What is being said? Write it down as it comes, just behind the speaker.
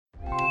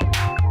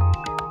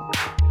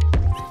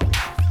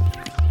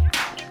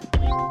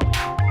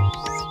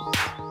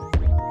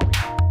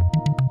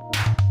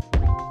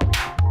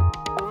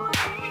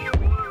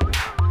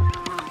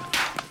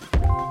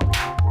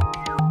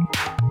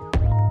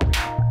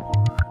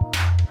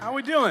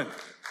we doing?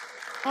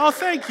 Oh,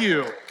 thank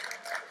you.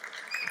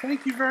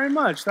 Thank you very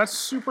much. That's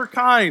super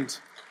kind.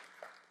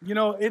 You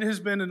know, it has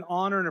been an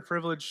honor and a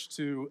privilege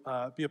to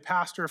be a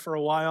pastor for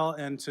a while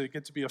and to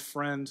get to be a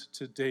friend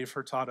to Dave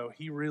Hurtado.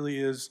 He really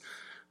is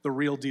the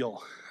real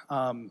deal.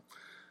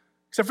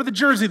 Except for the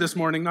jersey this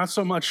morning, not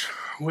so much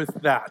with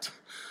that.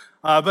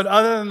 But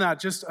other than that,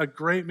 just a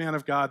great man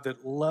of God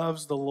that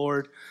loves the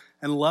Lord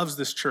and loves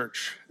this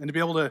church. And to be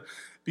able to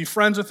be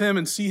friends with him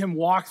and see him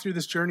walk through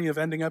this journey of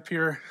ending up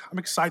here, I'm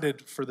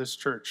excited for this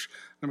church.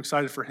 I'm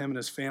excited for him and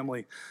his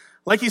family.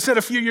 Like he said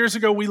a few years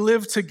ago, we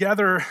lived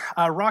together.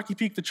 Rocky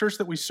Peak, the church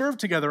that we served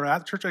together at,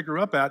 the church I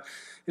grew up at,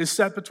 is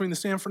set between the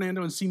San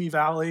Fernando and Simi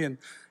Valley. And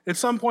at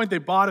some point, they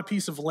bought a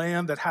piece of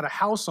land that had a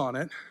house on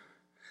it.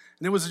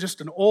 And it was just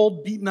an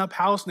old, beaten-up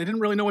house, and they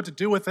didn't really know what to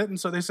do with it. And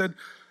so they said,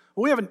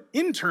 well, we have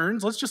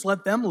interns. Let's just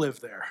let them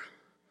live there.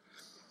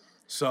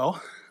 So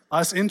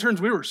us interns,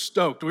 we were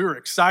stoked. We were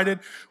excited.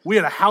 We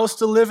had a house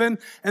to live in,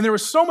 and there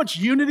was so much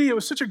unity. It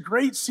was such a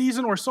great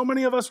season where so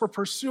many of us were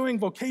pursuing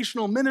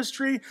vocational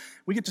ministry.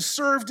 We get to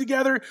serve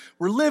together.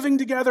 We're living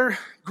together.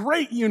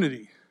 Great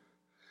unity.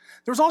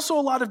 There was also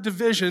a lot of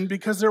division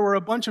because there were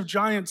a bunch of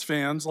Giants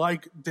fans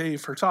like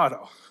Dave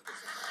Hurtado.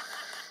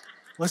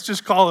 Let's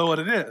just call it what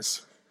it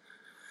is.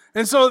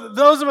 And so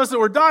those of us that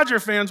were Dodger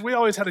fans, we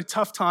always had a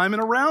tough time.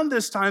 And around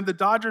this time, the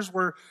Dodgers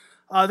were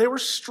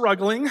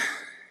struggling.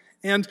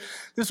 And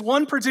this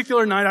one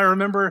particular night, I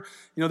remember,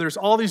 there's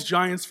all these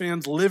Giants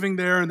fans living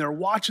there, and they're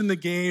watching the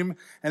game.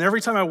 And every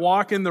time I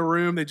walk in the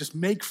room, they just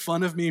make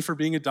fun of me for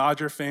being a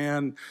Dodger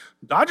fan.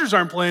 Dodgers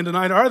aren't playing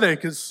tonight, are they?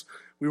 Because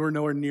we were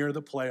nowhere near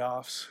the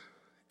playoffs.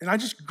 And I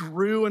just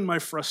grew in my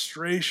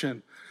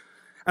frustration.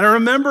 And I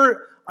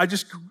remember I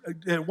just,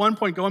 at one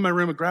point, go in my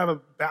room and grab a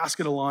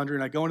basket of laundry,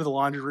 and I go into the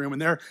laundry room, and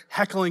they're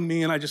heckling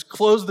me, and I just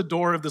close the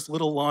door of this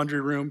little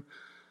laundry room.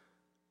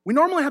 We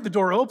normally have the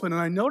door open,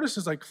 and I noticed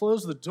as I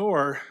closed the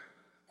door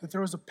that there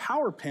was a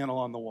power panel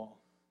on the wall.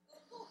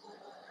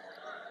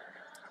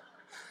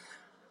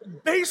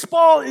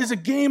 Baseball is a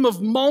game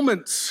of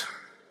moments.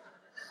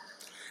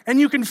 And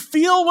you can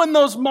feel when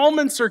those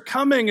moments are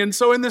coming. And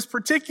so in this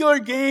particular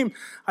game,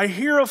 I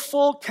hear a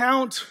full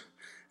count,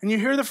 and you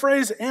hear the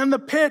phrase, and the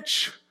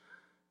pitch,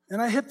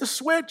 and I hit the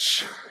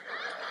switch.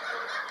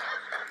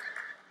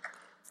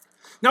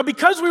 Now,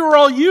 because we were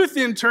all youth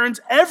interns,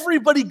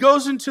 everybody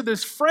goes into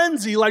this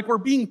frenzy like we're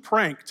being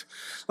pranked.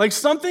 Like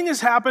something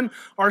has happened.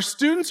 Our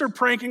students are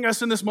pranking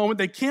us in this moment.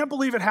 They can't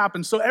believe it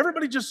happened. So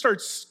everybody just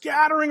starts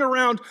scattering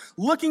around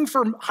looking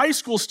for high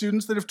school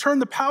students that have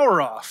turned the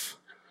power off.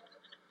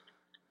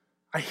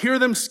 I hear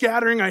them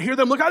scattering. I hear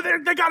them look,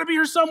 they got to be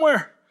here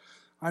somewhere.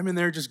 I'm in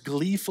there just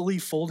gleefully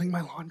folding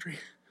my laundry.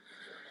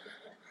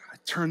 I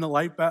turn the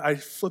light back. I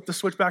flip the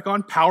switch back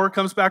on. Power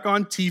comes back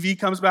on. TV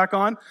comes back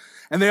on.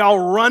 And they all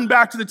run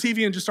back to the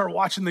TV and just start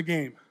watching the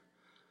game.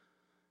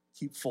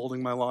 Keep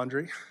folding my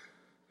laundry.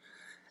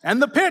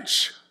 And the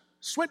pitch,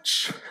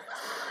 switch.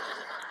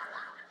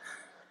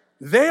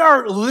 They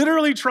are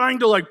literally trying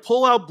to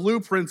pull out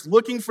blueprints,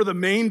 looking for the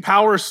main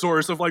power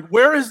source of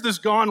where has this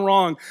gone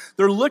wrong?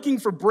 They're looking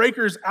for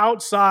breakers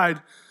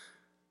outside.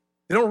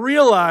 They don't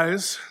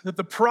realize that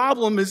the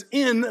problem is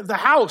in the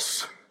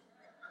house.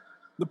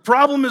 The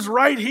problem is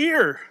right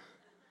here.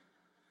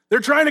 They're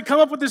trying to come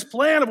up with this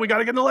plan of we got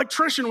to get an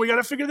electrician, we got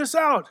to figure this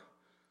out.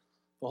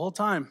 The whole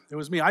time, it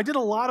was me. I did a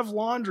lot of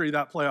laundry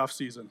that playoff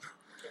season.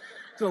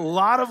 Did a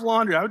lot of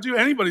laundry. I would do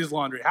anybody's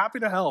laundry. Happy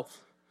to help.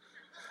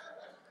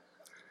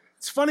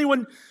 It's funny,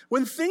 when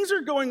things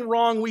are going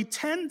wrong, we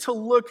tend to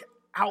look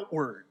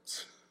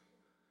outwards.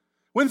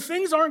 When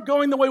things aren't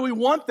going the way we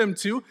want them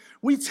to,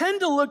 we tend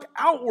to look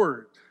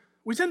outward.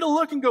 We tend to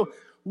look and go,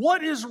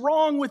 what is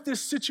wrong with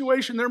this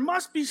situation? There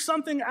must be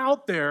something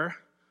out there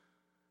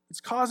it's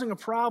causing a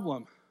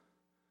problem.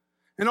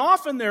 And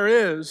often there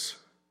is,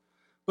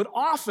 but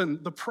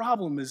often the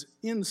problem is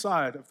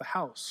inside of the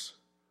house.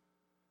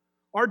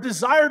 Our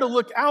desire to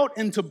look out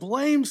and to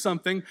blame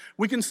something,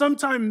 we can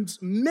sometimes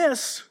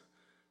miss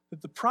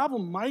that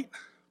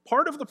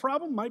part of the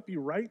problem might be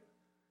right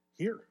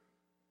here,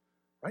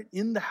 right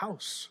in the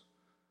house.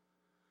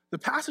 The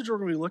passage we're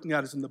going to be looking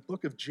at is in the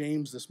book of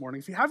James this morning.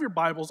 If you have your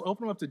Bibles,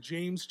 open them up to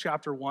James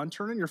chapter 1.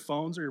 Turn in your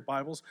phones or your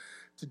Bibles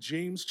to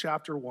James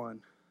chapter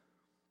 1.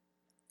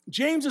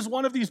 James is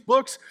one of these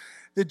books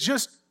that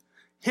just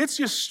hits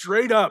you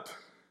straight up.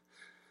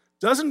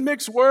 Doesn't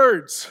mix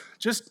words.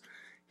 Just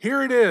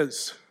here it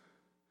is.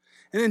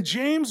 And in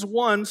James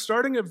 1,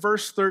 starting at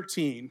verse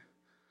 13,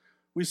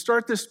 we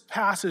start this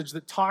passage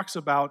that talks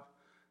about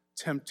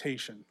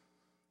temptation.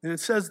 And it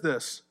says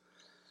this,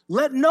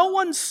 "Let no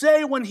one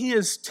say when he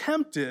is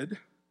tempted,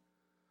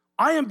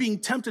 I am being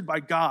tempted by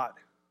God.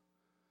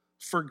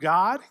 For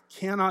God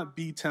cannot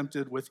be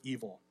tempted with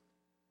evil.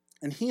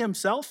 And he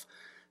himself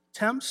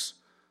tempts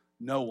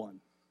no one.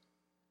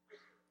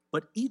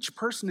 But each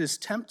person is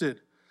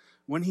tempted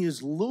when he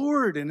is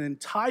lured and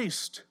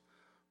enticed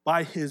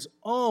by his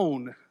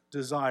own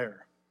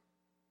desire.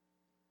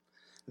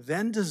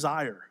 Then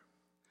desire,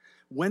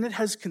 when it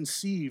has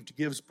conceived,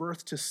 gives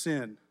birth to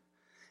sin.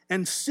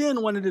 And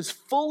sin, when it is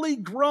fully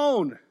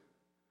grown,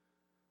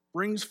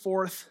 brings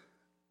forth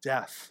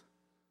death.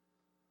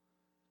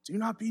 Do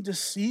not be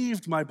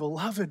deceived, my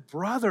beloved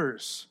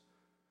brothers.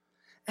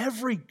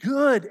 Every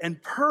good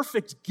and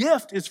perfect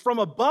gift is from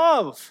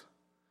above,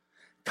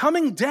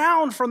 coming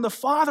down from the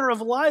Father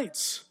of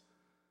lights,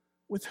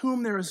 with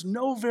whom there is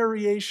no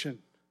variation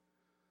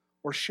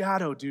or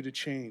shadow due to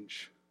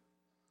change.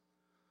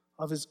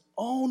 Of his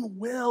own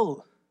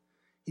will,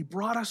 he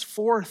brought us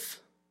forth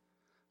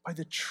by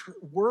the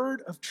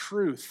word of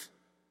truth,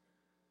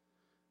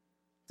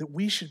 that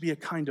we should be a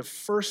kind of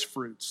first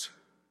fruits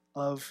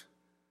of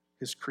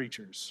his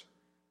creatures.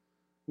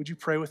 Would you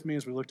pray with me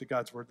as we looked at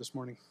God's word this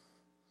morning?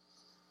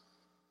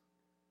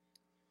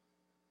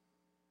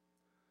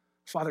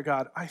 Father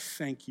God, I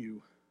thank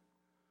you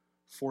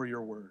for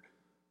your word.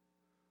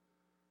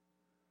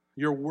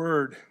 Your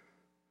word,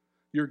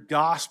 your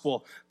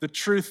gospel, the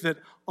truth that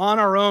on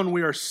our own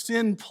we are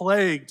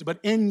sin-plagued, but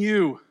in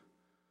you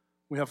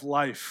we have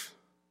life.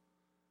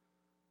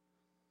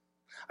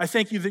 I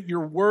thank you that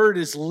your word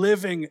is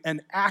living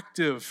and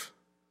active.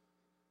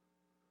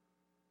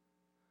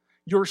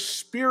 Your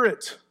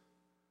Spirit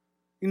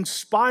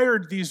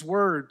inspired these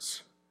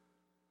words.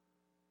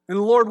 And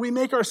Lord, we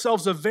make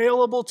ourselves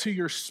available to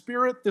your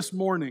Spirit this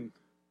morning.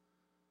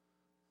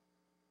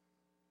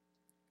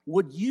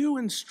 Would you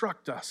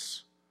instruct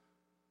us?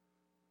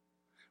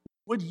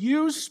 Would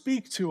you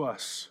speak to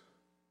us?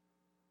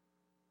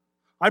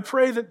 I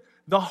pray that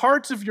the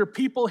hearts of your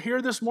people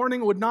here this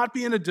morning would not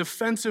be in a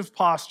defensive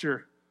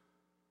posture,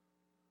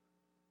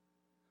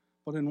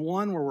 but in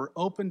one where we're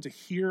open to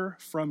hear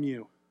from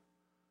you.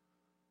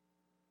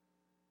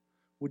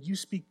 Would you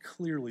speak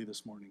clearly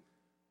this morning?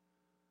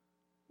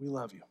 We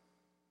love you.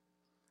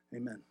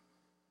 Amen.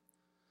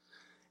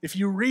 If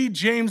you read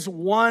James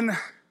 1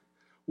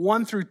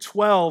 through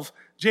 12,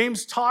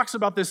 James talks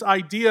about this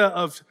idea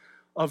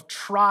of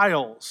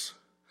trials.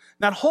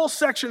 That whole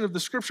section of the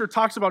scripture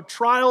talks about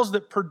trials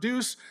that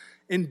produce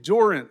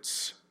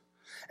endurance.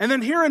 And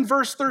then here in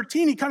verse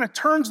 13, he kind of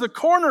turns the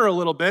corner a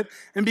little bit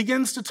and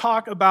begins to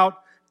talk about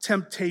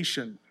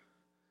temptation.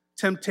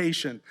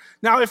 Temptation.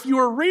 Now, if you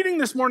were reading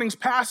this morning's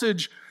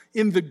passage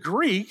in the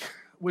Greek,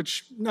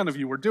 which none of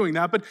you were doing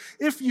that, but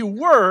if you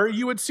were,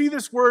 you would see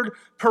this word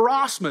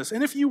parosmos.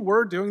 And if you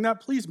were doing that,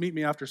 please meet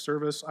me after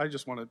service. I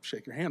just want to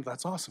shake your hand.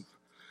 That's awesome.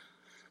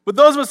 But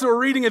those of us that were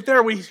reading it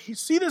there, we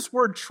see this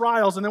word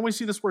trials, and then we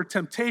see this word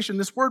temptation.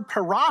 This word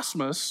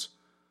parosmos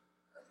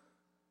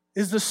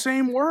is the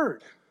same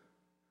word.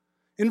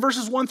 In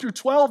verses 1 through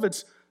 12,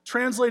 it's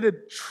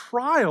translated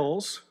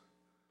trials,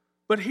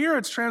 but here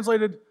it's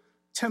translated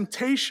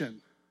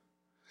temptation.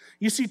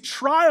 You see,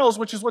 trials,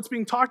 which is what's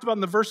being talked about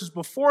in the verses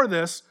before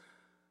this,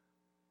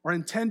 are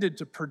intended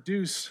to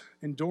produce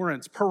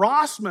endurance.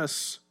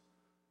 Parosmos,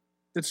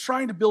 that's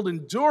trying to build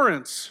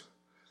endurance,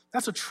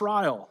 that's a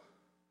trial.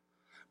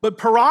 But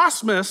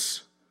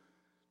parosmos,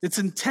 it's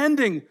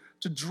intending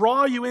to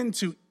draw you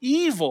into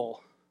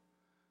evil,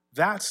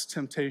 that's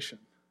temptation.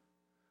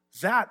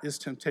 That is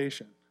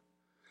temptation.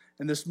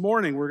 And this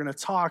morning, we're going to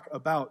talk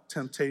about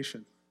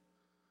temptation.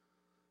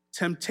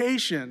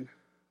 Temptation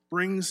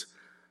brings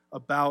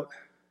about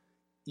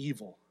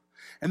evil.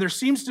 And there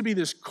seems to be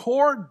this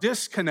core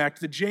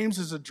disconnect that James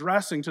is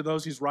addressing to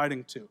those he's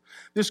writing to.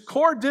 This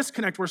core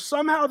disconnect where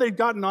somehow they'd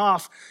gotten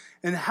off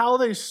in how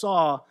they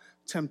saw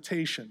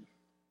temptation.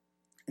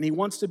 And he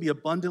wants to be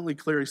abundantly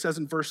clear. He says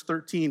in verse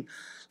 13,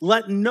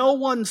 "Let no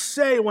one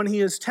say when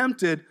he is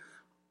tempted,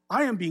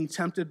 I am being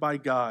tempted by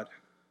God."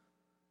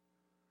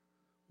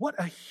 What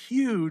a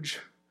huge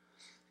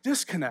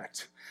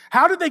disconnect.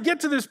 How did they get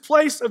to this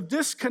place of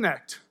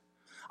disconnect?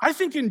 I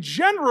think in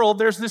general,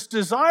 there's this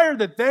desire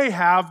that they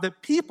have,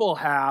 that people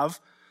have,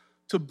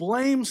 to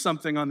blame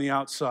something on the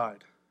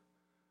outside.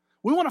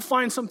 We want to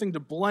find something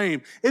to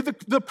blame.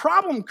 The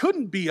problem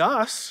couldn't be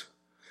us.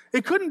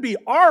 It couldn't be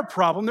our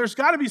problem. There's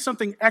got to be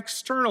something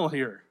external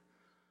here.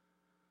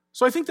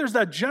 So I think there's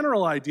that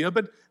general idea,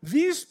 but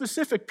these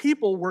specific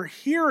people were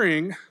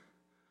hearing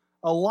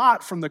a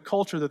lot from the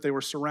culture that they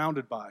were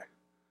surrounded by.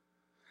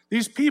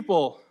 These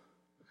people,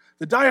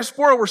 the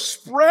diaspora, were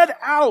spread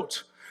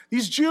out.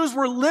 These Jews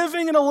were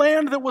living in a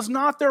land that was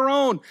not their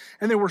own,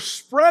 and they were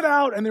spread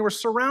out, and they were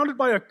surrounded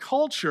by a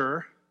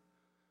culture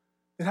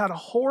that had a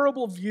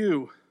horrible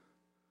view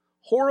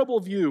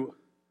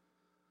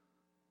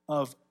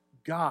of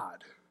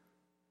God.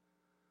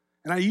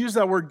 And I use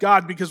that word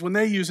God because when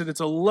they use it, it's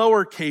a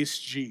lowercase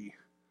g.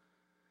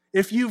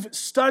 If you've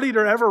studied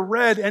or ever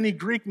read any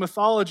Greek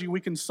mythology,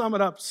 we can sum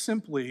it up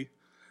simply.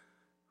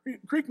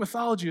 Greek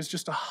mythology is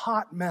just a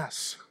hot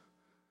mess.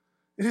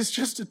 It is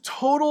just a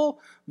total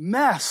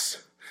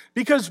mess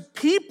because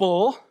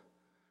people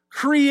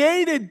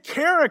created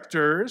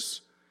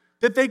characters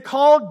that they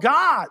call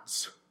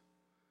gods.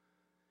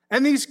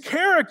 And these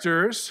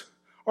characters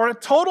are a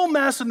total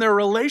mess in their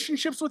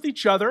relationships with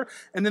each other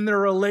and in their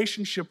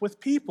relationship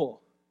with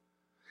people.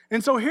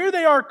 And so here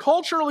they are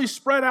culturally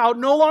spread out,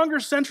 no longer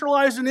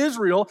centralized in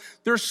Israel.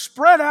 They're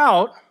spread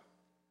out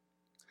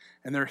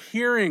and they're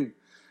hearing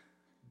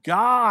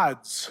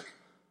gods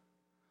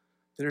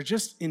that are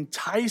just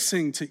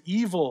enticing to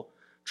evil,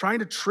 trying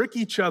to trick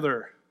each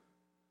other.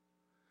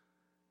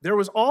 There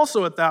was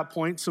also at that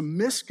point some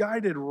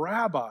misguided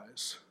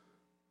rabbis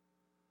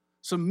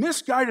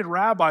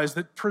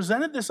that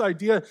presented this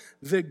idea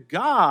that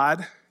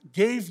God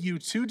gave you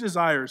two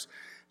desires.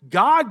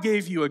 God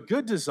gave you a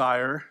good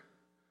desire,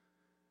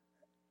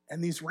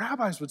 and these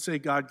rabbis would say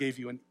God gave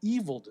you an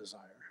evil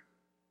desire,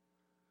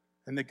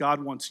 and that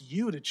God wants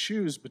you to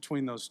choose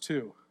between those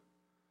two.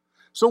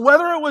 So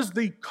whether it was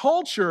the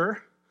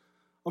culture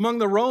among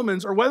the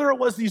Romans or whether it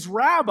was these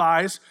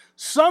rabbis,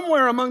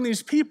 somewhere among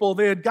these people,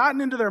 they had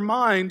gotten into their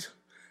mind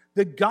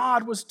that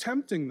God was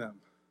tempting them.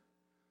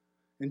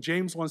 And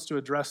James wants to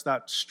address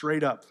that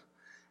straight up.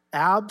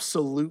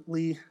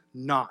 Absolutely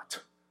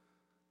not.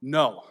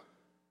 No.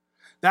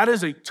 That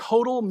is a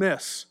total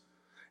miss.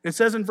 It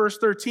says in verse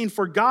 13,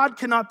 "For God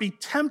cannot be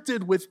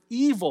tempted with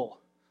evil.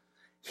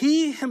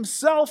 He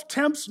himself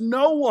tempts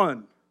no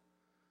one.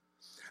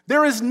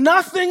 There is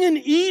nothing in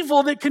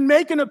evil that can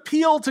make an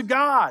appeal to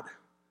God."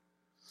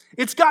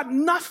 It's got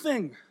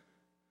nothing.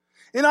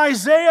 In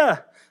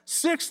Isaiah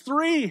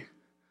 6:3,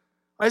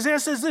 Isaiah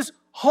says this,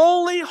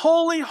 "Holy,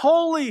 holy,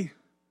 holy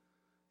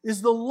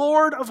is the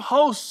Lord of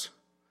hosts."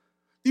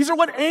 These are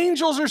what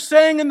angels are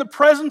saying in the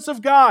presence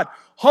of God.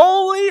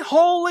 Holy,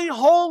 holy,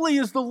 holy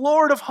is the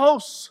Lord of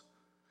hosts.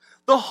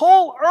 The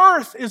whole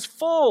earth is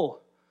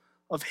full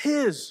of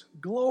his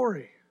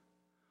glory.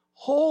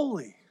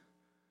 Holy.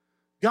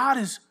 God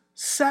is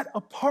set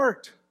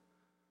apart,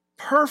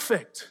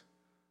 perfect.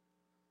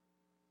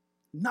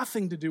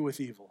 Nothing to do with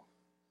evil.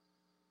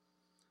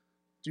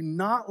 Do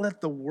not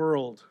let the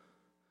world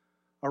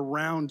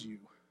around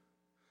you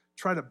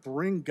try to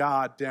bring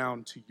God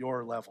down to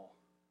your level.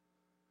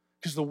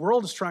 Because the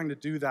world is trying to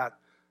do that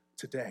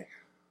today.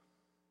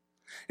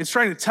 It's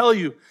trying to tell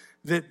you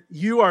that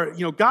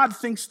God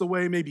thinks the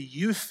way maybe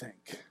you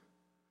think.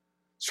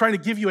 It's trying to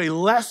give you a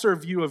lesser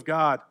view of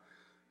God,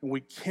 and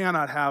we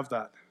cannot have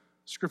that.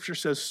 Scripture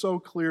says so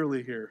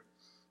clearly here.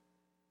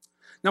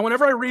 Now,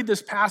 whenever I read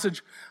this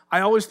passage, I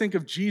always think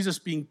of Jesus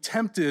being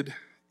tempted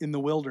in the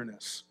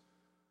wilderness.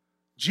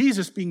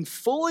 Jesus being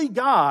fully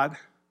God,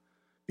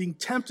 being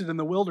tempted in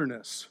the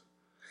wilderness.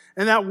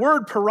 And that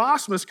word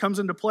parosmos comes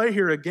into play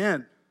here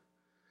again.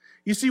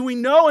 You see, we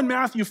know in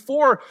Matthew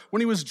 4,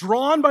 when he was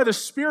drawn by the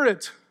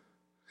Spirit,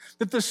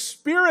 that the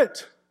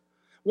Spirit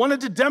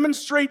wanted to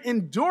demonstrate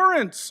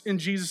endurance in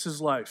Jesus'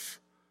 life.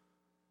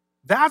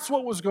 That's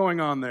what was going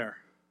on there.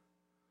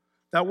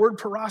 That word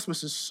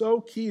parosmos is so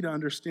key to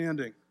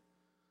understanding.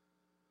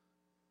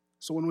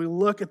 So when we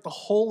look at the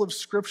whole of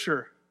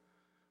Scripture,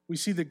 we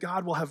see that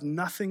God will have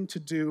nothing to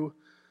do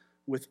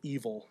with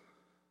evil.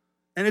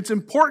 And it's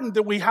important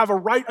that we have a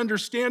right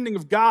understanding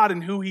of God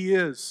and who he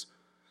is.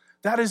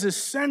 That is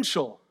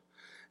essential.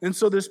 And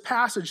so this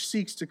passage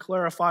seeks to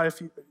clarify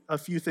a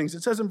few things.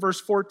 It says in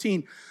verse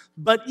 14,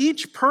 "But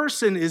each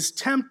person is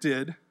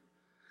tempted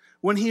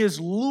when he is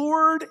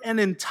lured and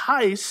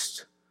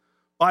enticed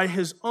by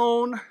his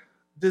own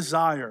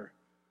desire."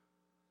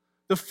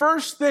 The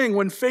first thing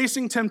when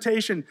facing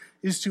temptation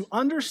is to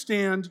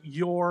understand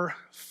your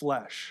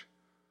flesh.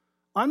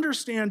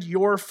 Understand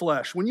your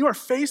flesh. When you are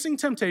facing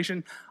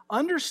temptation,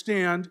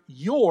 understand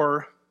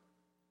your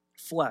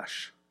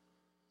flesh.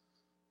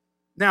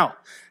 Now,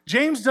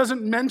 James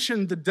doesn't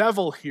mention the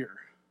devil here.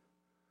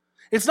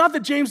 It's not that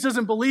James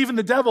doesn't believe in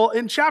the devil.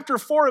 In chapter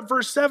 4 at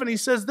verse 7, he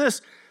says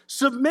this,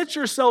 "Submit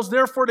yourselves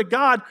therefore to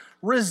God,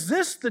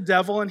 resist the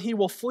devil, and he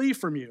will flee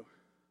from you."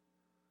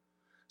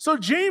 So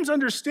James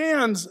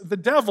understands the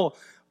devil,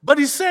 but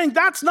he's saying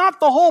that's not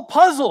the whole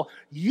puzzle.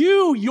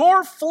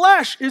 Your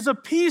flesh is a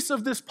piece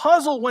of this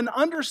puzzle when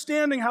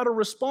understanding how to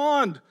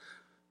respond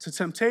to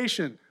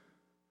temptation.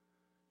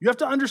 You have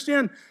to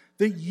understand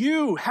that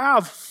you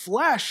have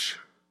flesh.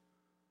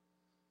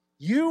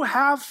 You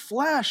have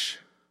flesh.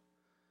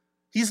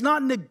 He's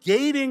not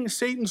negating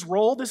Satan's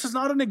role. This is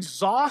not an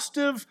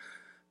exhaustive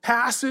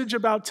passage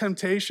about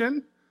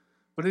temptation,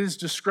 but it is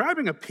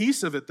describing a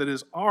piece of it that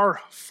is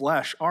our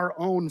flesh, our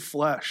own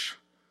flesh.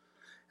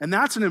 And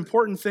that's an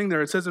important thing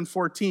there. It says in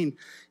 14,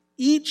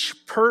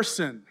 each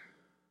person,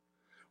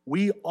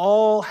 we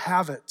all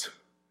have it.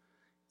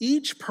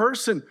 Each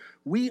person,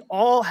 we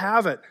all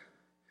have it.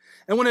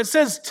 And when it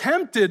says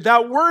tempted,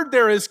 that word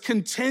there is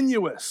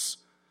continuous.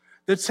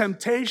 The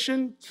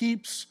temptation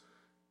keeps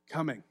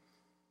coming.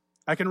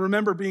 I can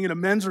remember being at a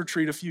men's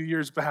retreat a few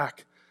years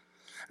back.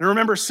 And I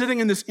remember sitting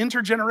in this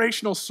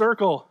intergenerational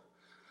circle.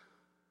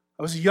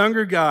 I was a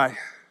younger guy,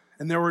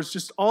 and there was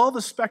just all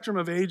the spectrum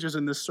of ages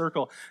in this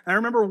circle. And I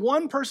remember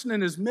one person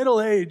in his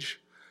middle age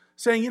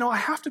saying, I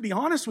have to be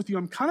honest with you,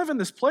 I'm kind of in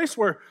this place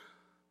where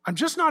I'm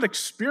just not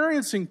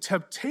experiencing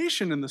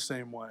temptation in the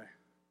same way.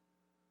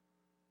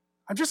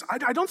 I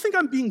don't think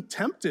I'm being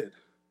tempted.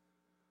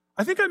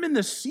 I think I'm in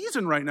this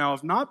season right now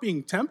of not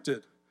being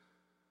tempted.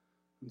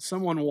 And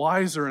someone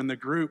wiser in the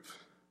group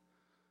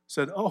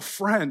said, "Oh,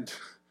 friend,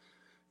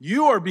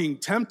 you are being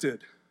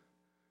tempted.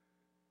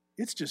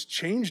 It's just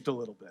changed a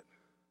little bit.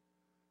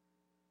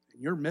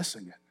 And you're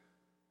missing it.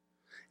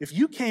 If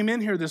you came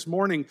in here this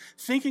morning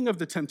thinking of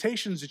the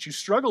temptations that you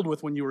struggled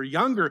with when you were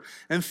younger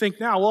and think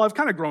now, well, I've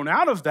kind of grown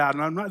out of that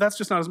and that's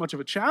just not as much of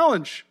a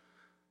challenge,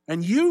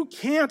 and you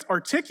can't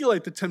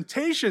articulate the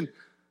temptation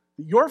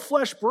that your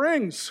flesh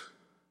brings,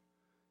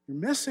 you're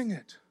missing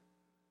it.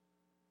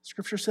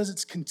 Scripture says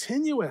it's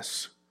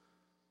continuous.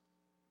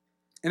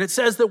 And it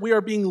says that we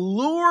are being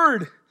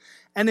lured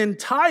and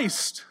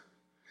enticed.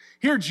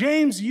 Here,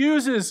 James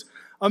uses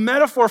a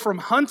metaphor from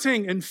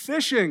hunting and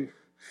fishing.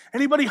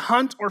 Anybody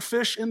hunt or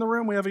fish in the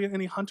room? We have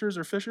any hunters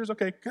or fishers?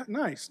 Okay,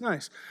 nice.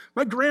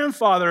 My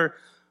grandfather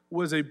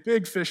was a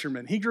big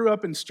fisherman. He grew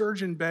up in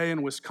Sturgeon Bay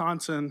in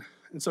Wisconsin.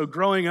 And so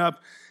growing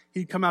up,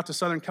 he'd come out to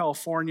Southern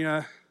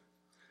California.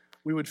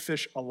 We would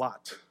fish a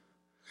lot.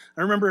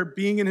 I remember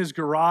being in his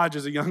garage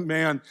as a young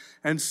man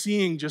and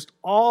seeing just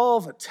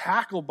all the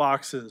tackle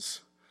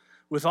boxes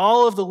with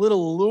all of the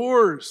little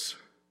lures.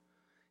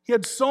 He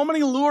had so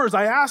many lures.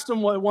 I asked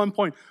him at one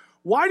point,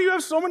 why do you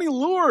have so many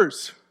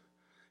lures?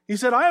 He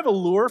said, I have a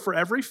lure for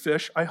every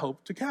fish I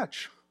hope to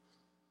catch.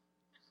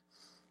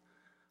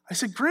 I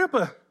said,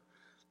 Grandpa,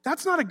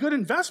 that's not a good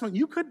investment.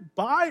 You could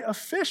buy a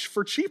fish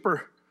for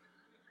cheaper.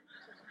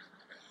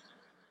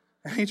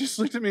 And he just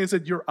looked at me and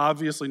said, you're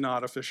obviously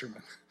not a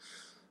fisherman.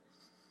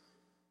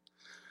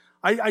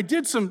 I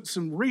did some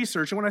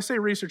research, and when I say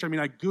research, I mean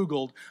I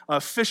Googled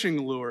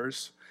fishing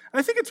lures. And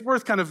I think it's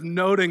worth kind of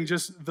noting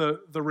just the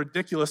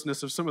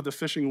ridiculousness of some of the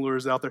fishing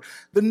lures out there.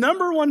 The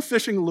number one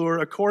fishing lure,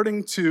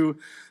 according to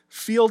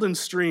Field and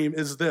Stream,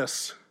 is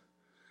this: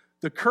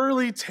 the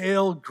curly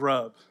tail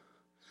grub.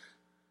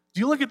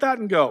 Do you look at that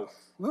and go,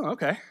 oh,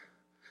 okay.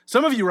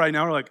 Some of you right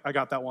now are like, I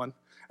got that one.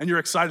 And you're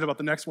excited about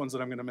the next ones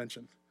that I'm going to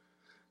mention.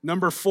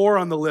 Number 4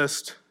 on the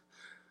list,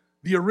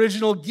 the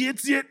original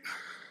gets it.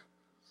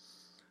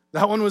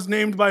 That one was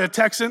named by a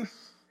Texan.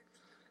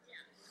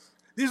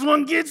 This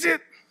one gets it.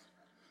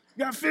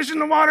 You got fish in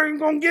the water and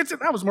going gets it.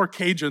 That was more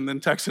Cajun than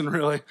Texan,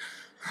 really.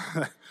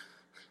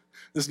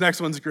 This next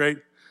one's great.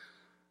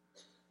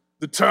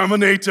 The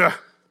Terminator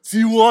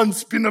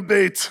T1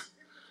 spinnerbait.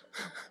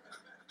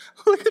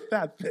 Look at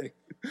that thing.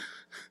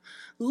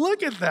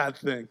 Look at that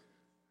thing.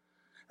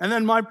 And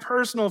then my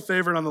personal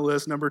favorite on the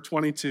list, number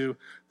 22,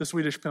 the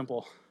Swedish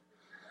pimple.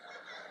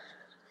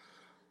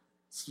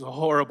 It's a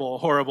horrible,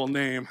 horrible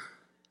name.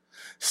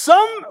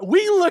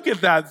 We look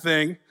at that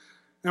thing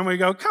and we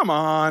go, come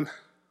on.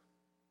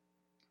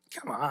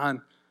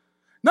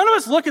 None of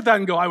us look at that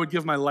and go, I would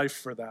give my life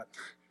for that.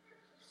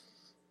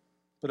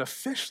 But a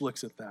fish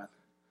looks at that.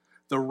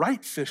 The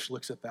right fish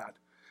looks at that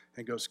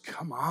and goes,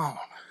 come on.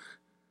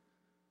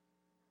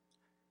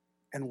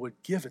 And would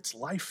give its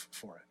life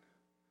for it.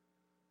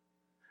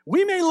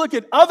 We may look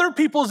at other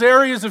people's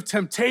areas of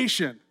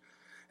temptation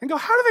and go,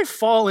 how do they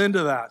fall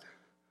into that?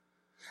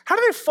 How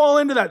do they fall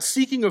into that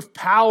seeking of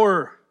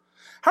power?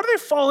 How do they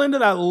fall into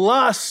that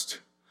lust?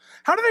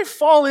 How do they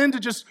fall into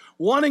just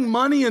wanting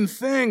money and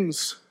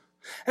things?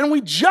 And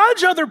we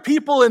judge other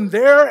people in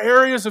their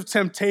areas of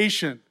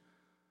temptation.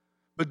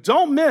 But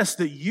don't miss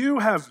that you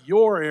have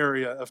your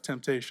area of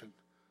temptation.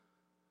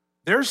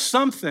 There's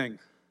something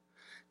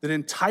that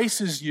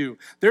entices you.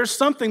 There's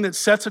something that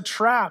sets a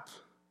trap.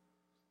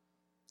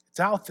 It's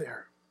out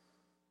there.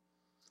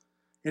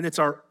 And it's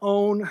our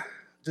own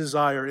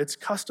desire. It's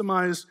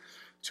customized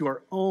to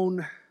our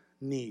own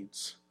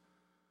needs.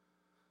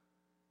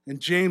 And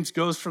James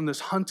goes from this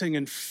hunting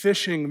and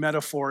fishing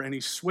metaphor and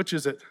he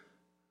switches it.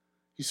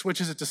 He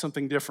switches it to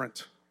something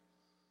different.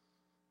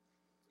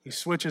 He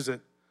switches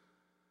it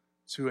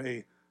to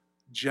a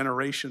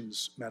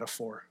generations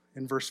metaphor.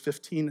 In verse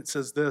 15 it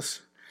says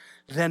this: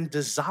 then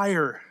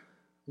desire,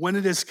 when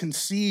it is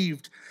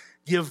conceived,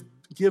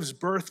 gives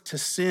birth to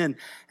sin.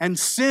 And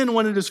sin,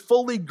 when it is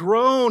fully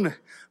grown,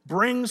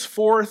 brings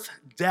forth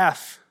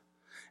death.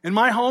 In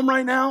my home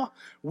right now,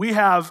 we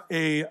have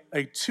a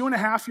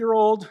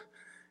 2.5-year-old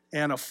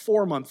and a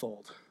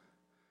 4-month-old.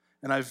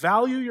 And I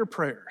value your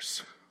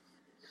prayers.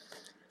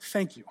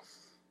 Thank you.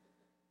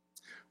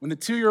 When the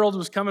 2-year-old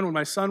was coming, when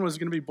my son was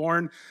going to be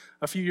born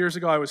a few years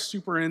ago, I was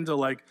super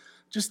into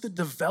just the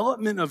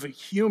development of a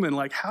human.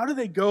 How do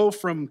they go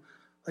from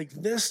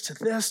this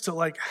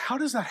to how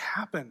does that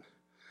happen?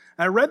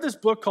 And I read this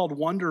book called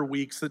Wonder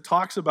Weeks that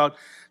talks about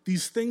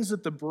these things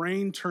that the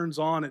brain turns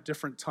on at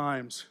different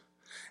times.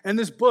 And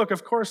this book,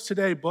 of course,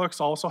 today books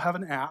also have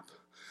an app.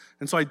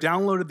 And so I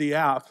downloaded the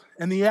app,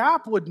 and the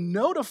app would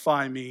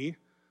notify me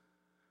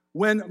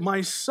when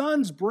my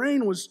son's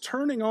brain was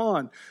turning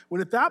on.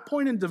 When at that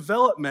point in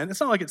development, it's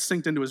not like it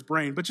synced into his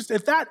brain, but just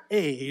at that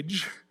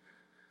age,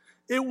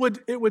 it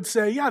would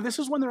say, yeah, this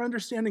is when they're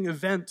understanding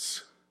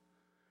events.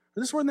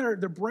 This is when their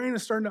brain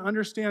is starting to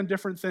understand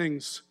different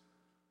things.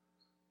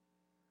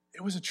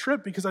 It was a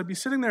trip because I'd be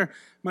sitting there,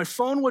 my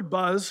phone would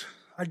buzz,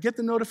 I'd get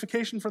the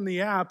notification from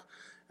the app,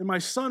 and my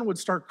son would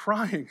start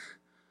crying.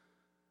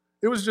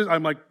 It was just,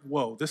 I'm like,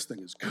 whoa, this thing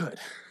is good.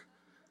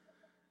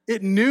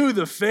 It knew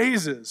the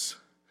phases.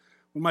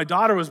 When my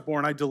daughter was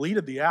born, I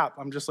deleted the app.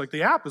 I'm just like,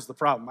 the app is the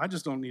problem. I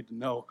just don't need to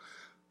know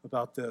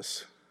about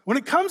this. When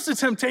it comes to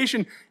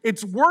temptation,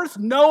 it's worth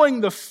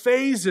knowing the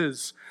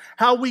phases,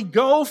 how we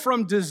go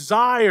from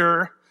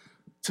desire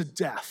to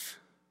death.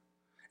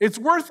 It's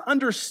worth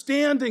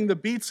understanding the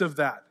beats of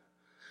that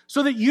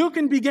so that you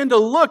can begin to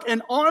look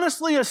and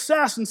honestly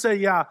assess and say,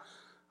 yeah,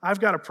 I've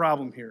got a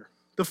problem here.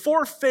 The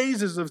 4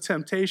 phases of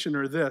temptation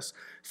are this.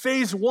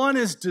 Phase 1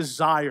 is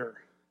desire.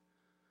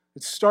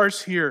 It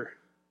starts here.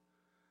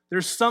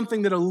 There's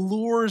something that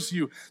allures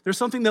you. There's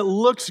something that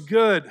looks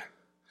good.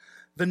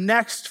 The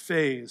next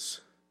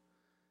phase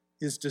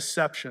is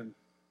deception.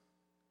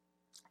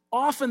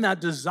 Often that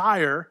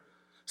desire,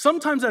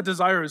 sometimes that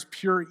desire is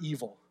pure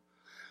evil.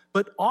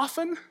 But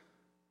often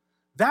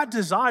that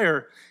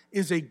desire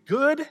is a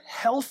good,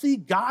 healthy,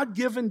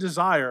 God-given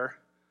desire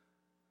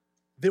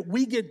that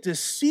we get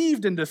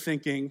deceived into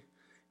thinking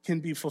can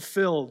be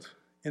fulfilled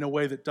in a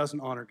way that doesn't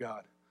honor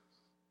God.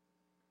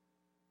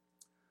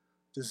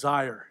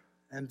 Desire,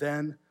 and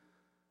then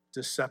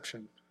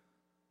deception.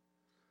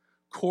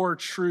 Core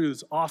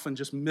truths often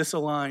just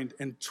misaligned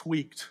and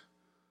tweaked.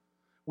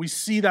 We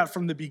see that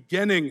from the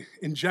beginning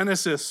in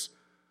Genesis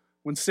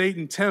when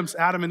Satan tempts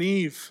Adam and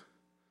Eve.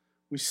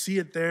 We see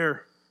it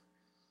there.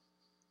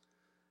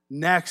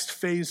 Next,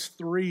 phase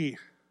 3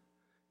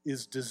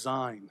 is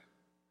design.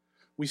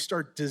 We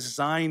start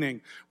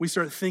designing. We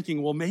start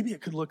thinking, well, maybe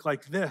it could look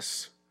like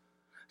this.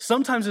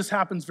 Sometimes this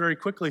happens very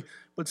quickly,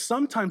 but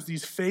sometimes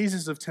these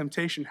phases of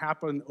temptation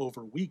happen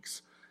over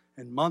weeks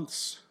and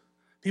months.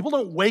 People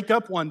don't wake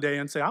up one day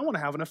and say, I want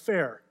to have an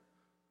affair.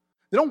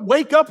 They don't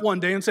wake up one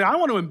day and say, I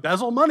want to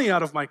embezzle money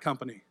out of my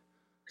company.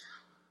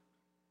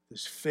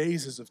 These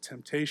phases of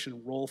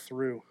temptation roll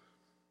through.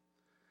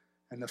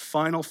 And the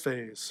final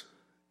phase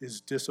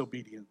is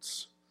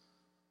disobedience.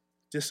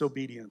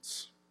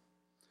 Disobedience.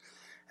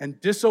 And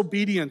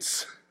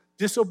disobedience,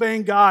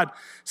 disobeying God,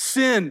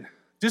 sin,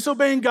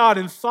 disobeying God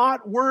in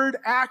thought, word,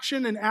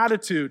 action, and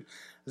attitude,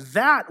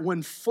 that,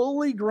 when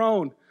fully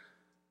grown,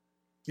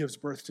 gives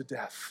birth to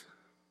death.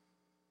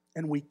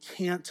 And we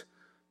can't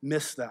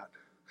miss that.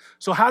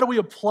 So how do we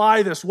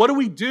apply this? What do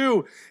we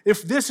do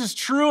if this is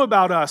true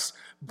about us?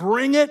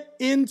 Bring it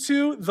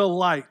into the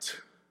light.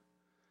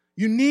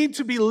 You need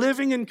to be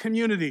living in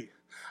community.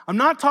 I'm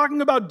not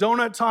talking about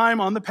donut time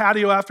on the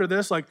patio after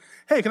this, like,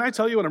 hey, can I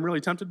tell you what I'm really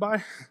tempted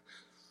by?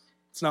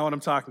 It's not what I'm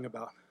talking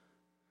about.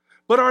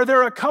 But are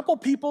there a couple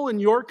people in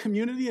your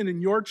community and in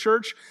your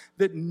church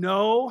that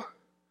know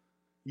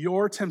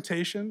your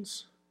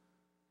temptations?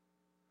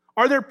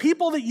 Are there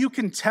people that you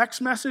can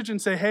text message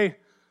and say, hey,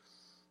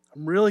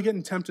 I'm really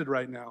getting tempted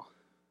right now?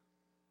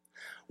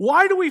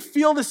 Why do we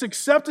feel this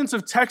acceptance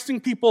of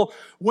texting people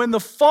when the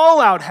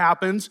fallout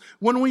happens,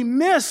 when we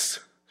miss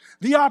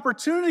the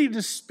opportunity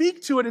to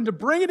speak to it and to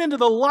bring it into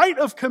the light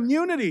of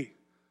community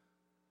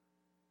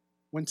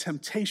when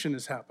temptation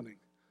is happening?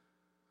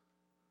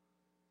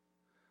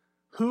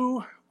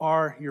 Who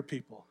are your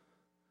people?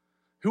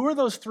 Who are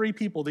those 3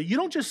 people that you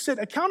don't just sit?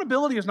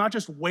 Accountability is not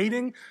just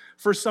waiting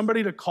for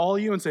somebody to call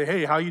you and say,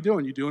 hey, how you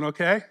doing? You doing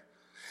okay?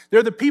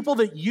 They're the people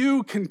that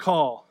you can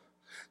call,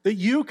 that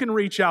you can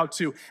reach out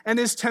to. And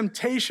is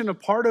temptation a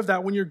part of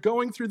that when you're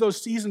going through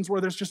those seasons where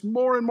there's just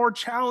more and more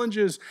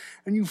challenges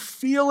and you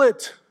feel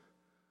it?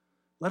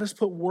 Let us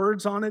put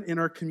words on it in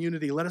our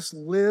community. Let us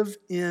live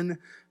in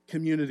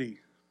community.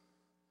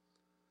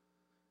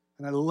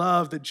 And I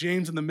love that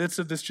James, in the midst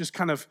of this, just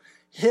kind of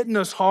hitting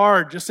us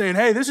hard, just saying,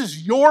 hey, this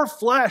is your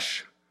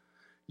flesh.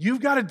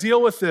 You've got to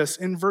deal with this.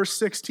 In verse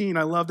 16,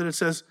 I love that it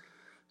says,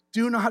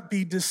 do not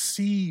be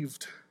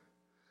deceived,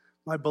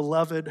 my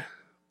beloved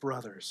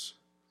brothers.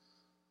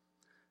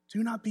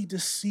 Do not be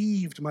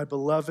deceived, my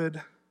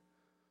beloved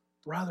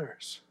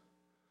brothers.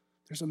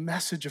 There's a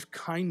message of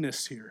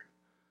kindness here.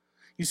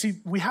 You see,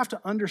 you have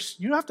to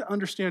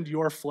understand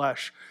your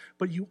flesh,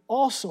 but you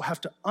also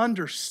have to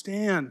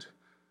understand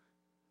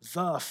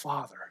the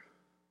Father.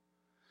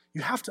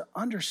 You have to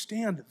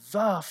understand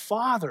the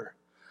Father.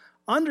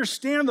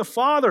 Understand the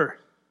Father.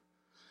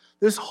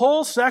 This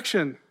whole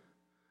section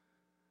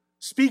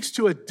speaks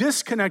to a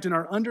disconnect in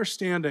our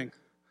understanding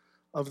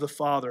of the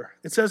Father.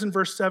 It says in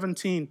verse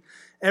 17,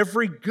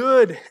 every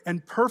good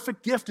and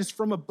perfect gift is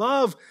from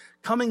above,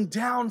 coming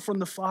down from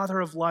the Father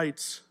of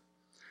lights,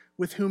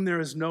 with whom there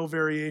is no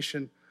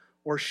variation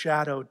or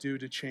shadow due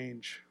to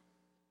change.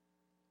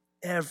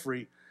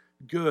 Every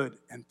good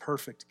and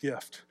perfect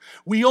gift.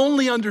 We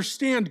only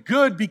understand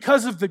good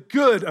because of the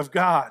good of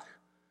God.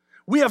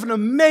 We have an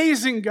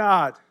amazing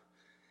God,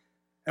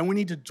 and we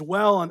need to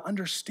dwell on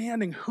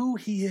understanding who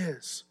He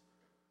is.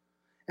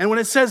 And when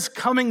it says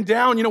coming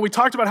down, we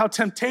talked about how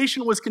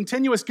temptation was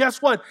continuous.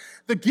 Guess what?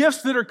 The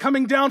gifts that are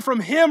coming down from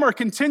Him are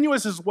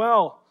continuous as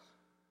well.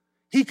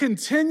 He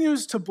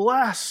continues to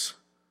bless.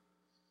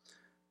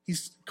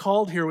 He's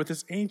called here with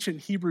this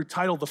ancient Hebrew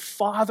title, the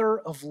Father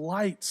of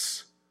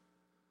Lights.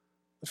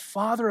 The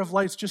Father of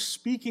Lights, just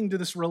speaking to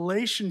this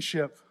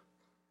relationship.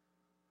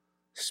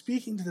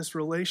 Speaking to this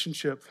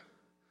relationship.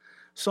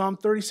 Psalm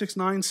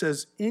 36:9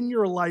 says, in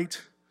your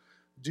light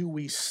do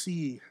we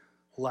see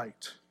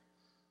light.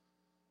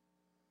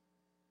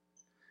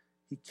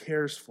 He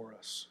cares for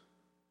us.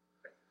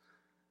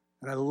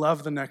 And I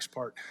love the next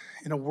part.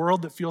 In a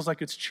world that feels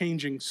like it's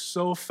changing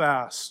so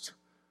fast,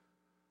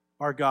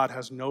 our God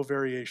has no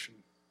variation,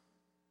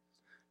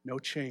 no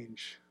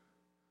change,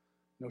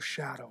 no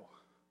shadow.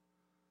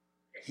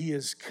 He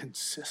is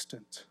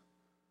consistent.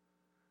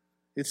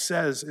 It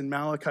says in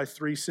Malachi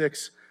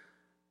 3:6,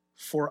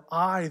 "For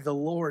I, the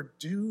Lord,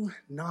 do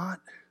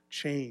not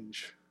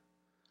change."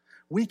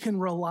 We can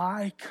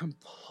rely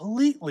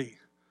completely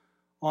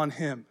on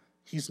him.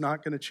 He's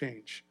not going to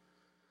change.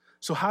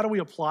 So how do we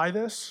apply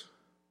this?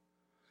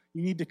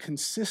 You need to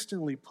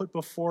consistently put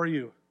before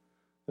you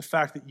the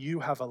fact that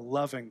you have a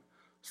loving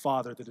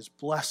Father that is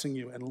blessing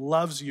you and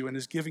loves you and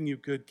is giving you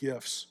good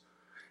gifts.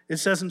 It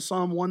says in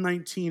Psalm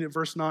 119 at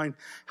verse 9,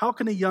 "How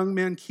can a young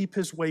man keep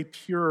his way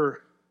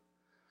pure?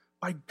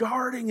 By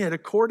guarding it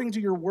according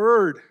to your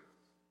word.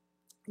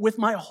 With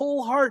my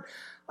whole heart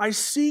I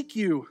seek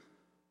you.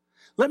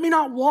 Let me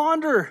not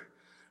wander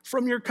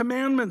from your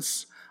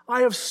commandments.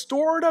 I have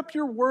stored up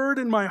your word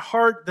in my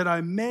heart that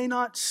I may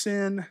not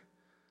sin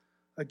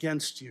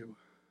against you."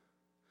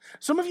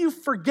 Some of you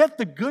forget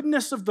the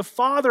goodness of the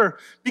Father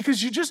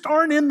because you just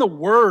aren't in the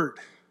Word.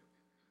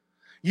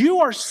 You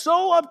are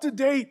so up to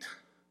date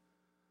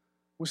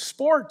with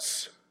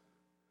sports.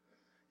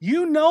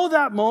 You know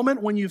that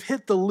moment when you've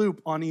hit the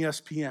loop on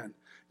ESPN.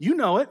 You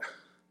know it.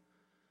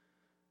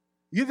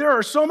 There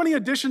are so many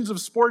editions of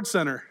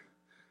SportsCenter.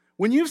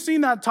 When you've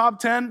seen that top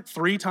 10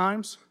 3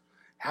 times,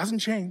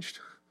 hasn't changed.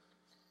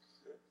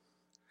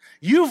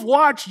 You've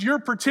watched your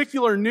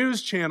particular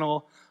news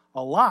channel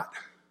a lot.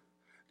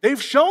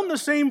 They've shown the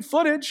same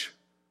footage.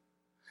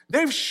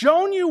 They've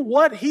shown you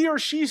what he or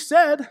she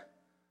said,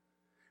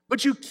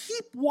 but you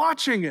keep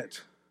watching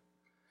it.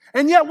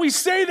 And yet we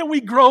say that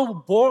we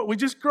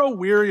just grow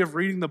weary of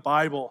reading the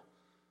Bible.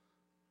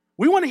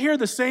 We want to hear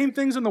the same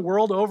things in the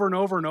world over and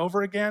over and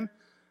over again,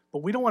 but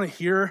we don't want to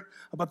hear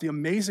about the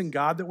amazing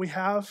God that we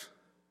have.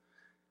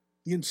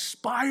 The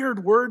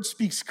inspired word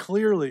speaks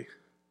clearly.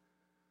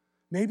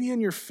 Maybe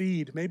in your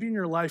feed, maybe in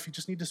your life, you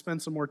just need to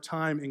spend some more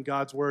time in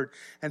God's word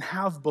and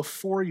have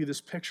before you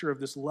this picture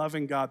of this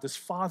loving God, this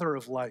Father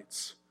of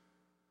lights.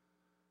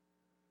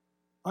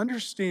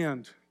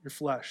 Understand your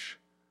flesh.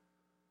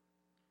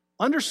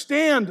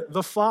 Understand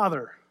the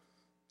Father.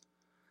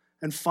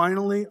 And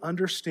finally,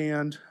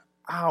 understand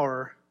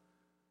our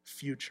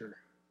future.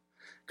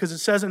 Because it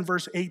says in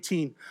verse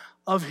 18,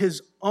 "Of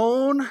his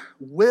own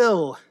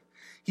will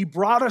he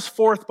brought us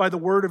forth by the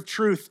word of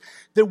truth,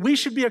 that we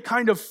should be a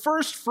kind of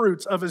first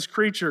fruits of his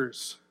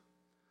creatures."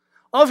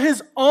 Of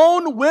his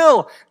own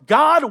will.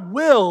 God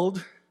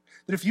willed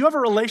that if you have a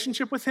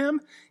relationship with him,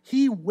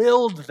 he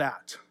willed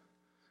that.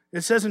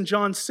 It says in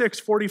John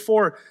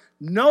 6:44,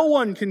 "No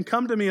one can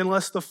come to me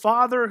unless the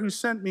Father who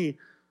sent me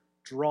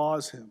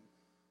draws him,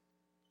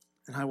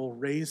 and I will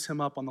raise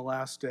him up on the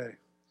last day."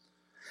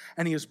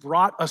 And he has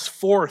brought us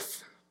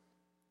forth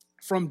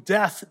from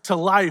death to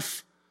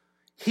life.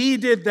 He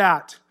did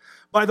that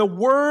by the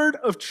word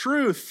of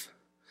truth,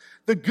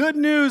 the good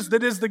news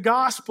that is the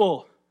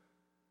gospel.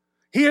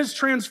 He has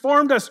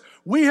transformed us.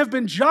 We have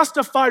been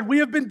justified. We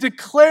have been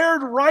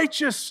declared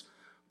righteous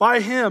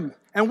by him.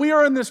 And we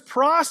are in this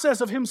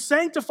process of him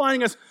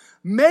sanctifying us,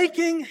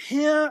 making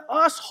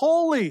us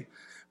holy,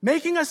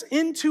 making us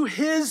into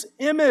his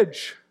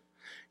image.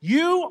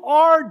 You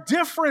are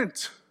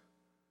different.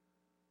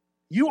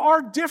 You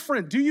are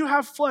different. Do you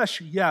have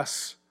flesh?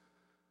 Yes.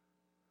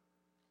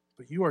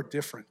 But you are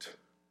different.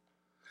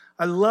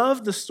 I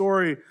love the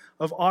story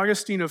of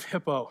Augustine of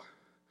Hippo,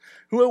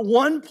 who at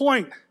one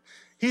point,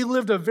 he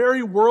lived a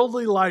very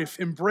worldly life,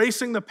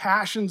 embracing the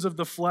passions of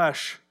the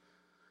flesh.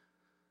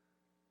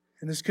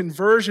 In his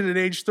conversion at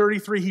age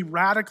 33, he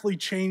radically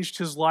changed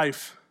his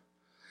life.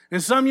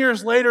 And some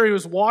years later, he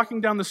was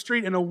walking down the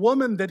street, and a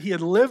woman that he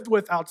had lived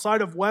with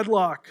outside of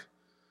wedlock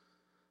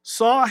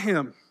saw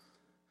him.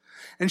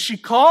 And she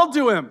called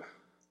to him,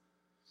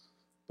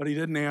 but he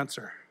didn't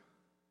answer.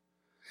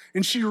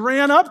 And she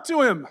ran up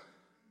to him.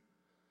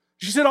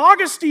 She said,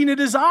 "Augustine, it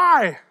is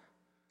I."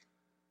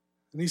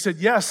 And he said,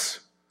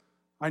 "Yes,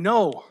 I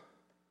know,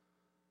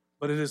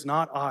 but it is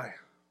not I."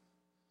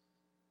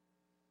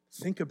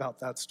 Think about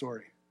that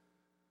story.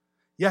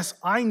 Yes,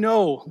 I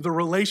know the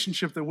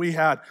relationship that we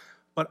had,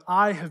 but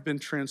I have been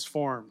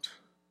transformed.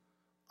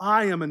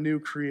 I am a new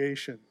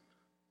creation.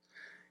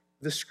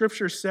 The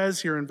scripture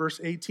says here in verse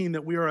 18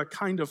 that we are a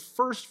kind of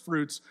first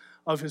fruits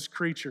of his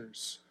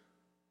creatures.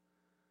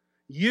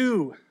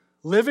 You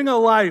living a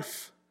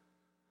life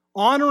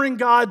honoring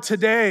God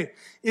today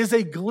is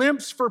a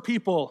glimpse for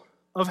people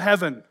of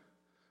heaven.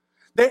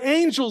 The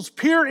angels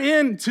peer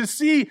in to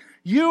see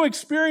you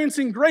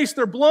experiencing grace.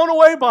 They're blown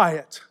away by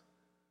it.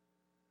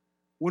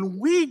 When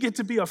we get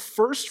to be a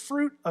first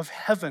fruit of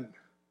heaven,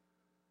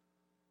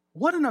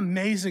 what an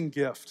amazing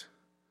gift.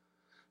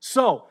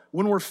 So,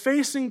 when we're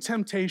facing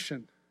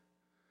temptation,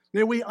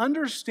 may we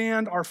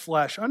understand our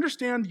flesh,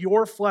 understand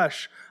your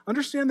flesh,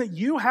 understand that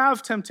you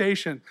have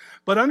temptation,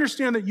 but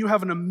understand that you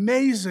have an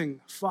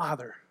amazing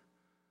Father,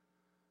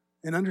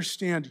 and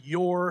understand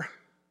your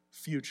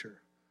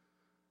future.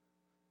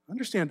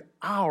 Understand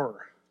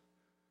our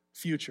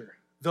future.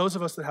 those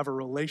of us that have a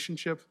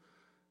relationship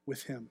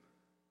with him.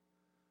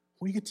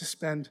 We get to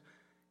spend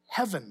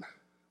heaven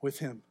with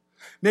him.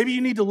 Maybe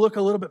you need to look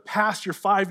a little bit past your 5